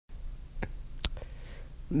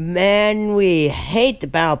Man, we hate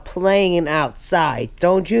about playing outside,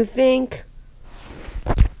 don't you think?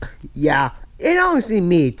 Yeah, it honestly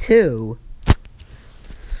me too.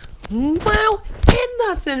 Well, it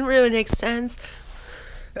doesn't really make sense.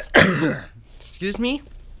 Excuse me.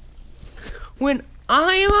 When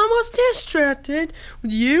I am almost distracted,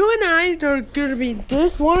 you and I are gonna be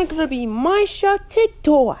this one gonna be my shot to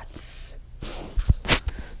thoughts.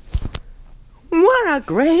 What a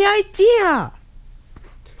great idea!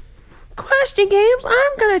 Question games?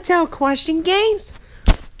 I'm gonna tell question games.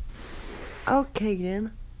 Okay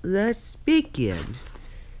then, let's begin.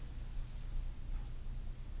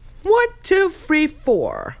 1, 2, 3,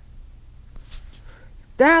 4.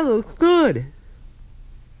 That looks good.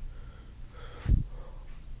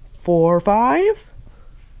 4, 5.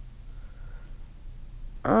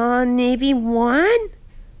 Maybe 1?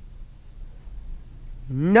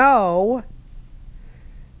 No.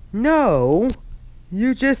 No.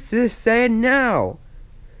 You just said no.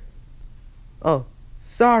 Oh,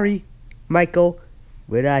 sorry, Michael.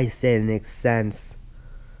 What I said makes sense.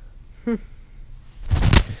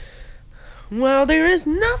 Well, there is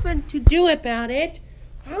nothing to do about it.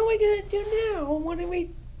 How are we gonna do now when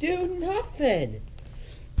we do nothing?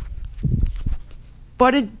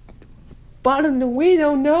 But we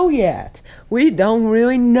don't know yet. We don't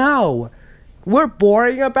really know. We're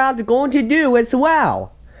boring about going to do as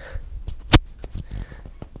well.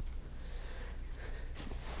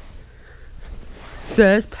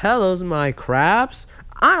 Says Pello's my crabs.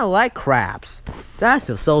 I don't like crabs. That's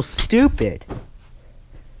so stupid.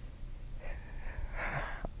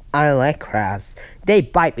 I like crabs. They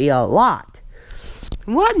bite me a lot.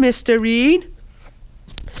 What, Mr. Reed?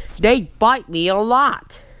 They bite me a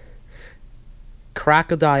lot.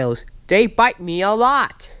 Crocodiles, they bite me a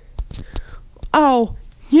lot. Oh,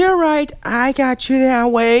 you're right. I got you that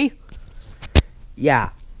way.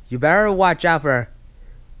 Yeah, you better watch out for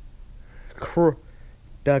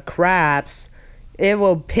the crabs. It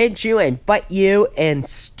will pinch you and bite you, and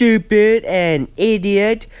stupid and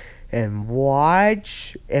idiot. And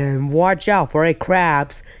watch out for the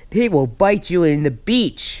crabs. They will bite you in the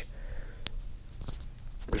beach.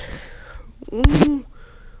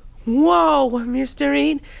 Whoa, Mr.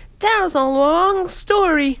 Reed, that was a long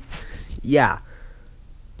story. Yeah,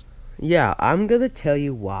 I'm gonna tell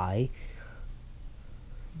you why.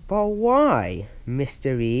 But why,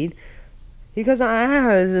 Mr. Reed? Because I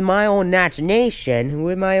have my own imagination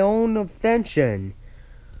with my own invention.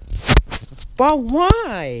 But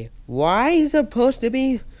why? Why is it supposed to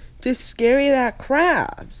be to scary that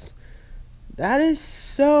crabs? That is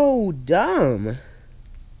so dumb.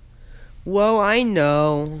 Well, I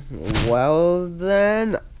know. Well,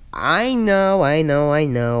 then, I know I'm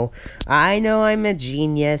a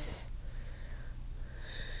genius.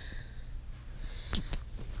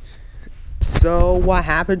 So, what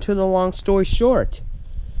happened to the long story short?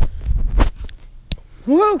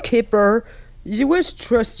 Well, Kipper, you must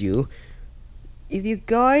trust you. If you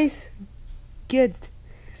guys get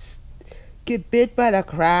bit by the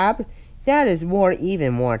crab, that is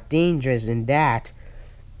even more dangerous than that.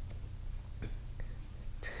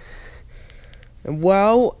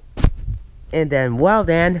 Well,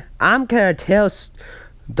 then, I'm gonna tell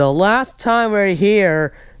the last time we're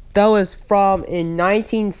here. That was from in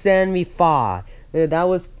 1975. That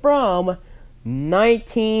was from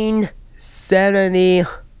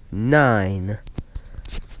 1979.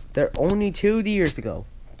 They're only 2 years ago.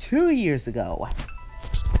 2 years ago.